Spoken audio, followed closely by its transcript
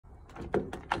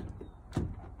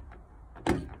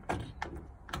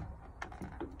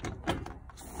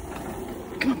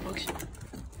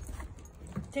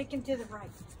take him to the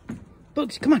right.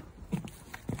 Boogie, come on.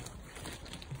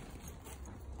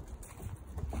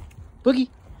 Boogie.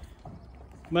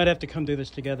 Might have to come do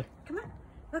this together. Come on.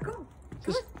 Let's go.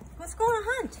 Come on. Let's go on a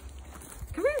hunt.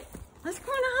 Come here. Let's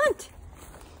go on a hunt.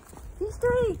 These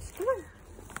days. Come on.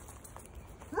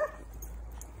 Look.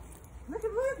 Look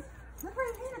at Wood. Look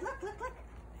right here. Look, look, look.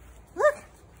 Look.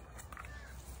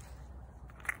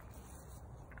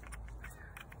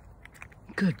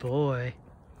 Good boy.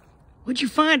 What'd you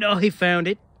find? Oh, he found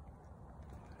it.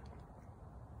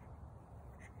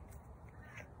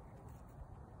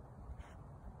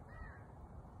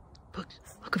 Books,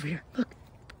 look over here. Look.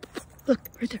 Look,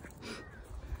 right there.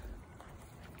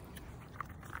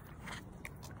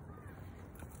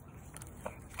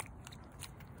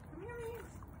 Come here.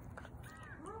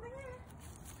 Come over here.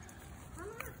 Come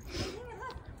on. Right here.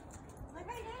 Look. Look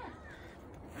right there.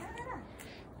 Look.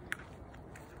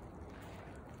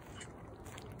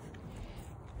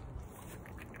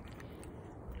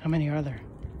 How many are there?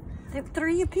 They're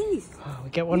 3 apiece. Oh,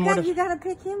 we got one more. You gotta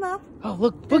pick him up. Oh,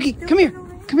 look, Boogie, come here.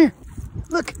 Come here.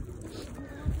 Look.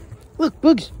 Look,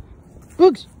 Boogs.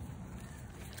 Boogs.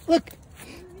 Look.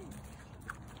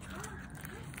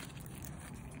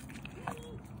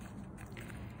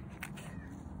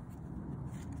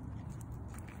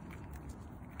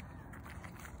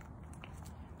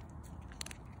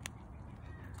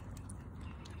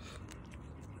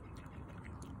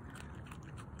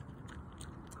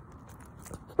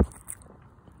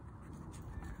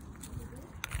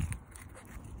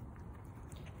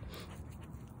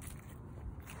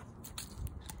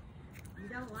 You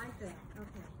don't like that.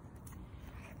 Okay.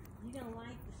 You don't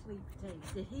like the sweet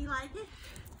potatoes. Did he like it?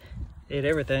 Ate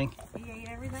everything. He ate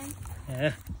everything?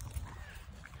 Yeah.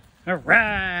 All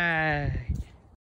right.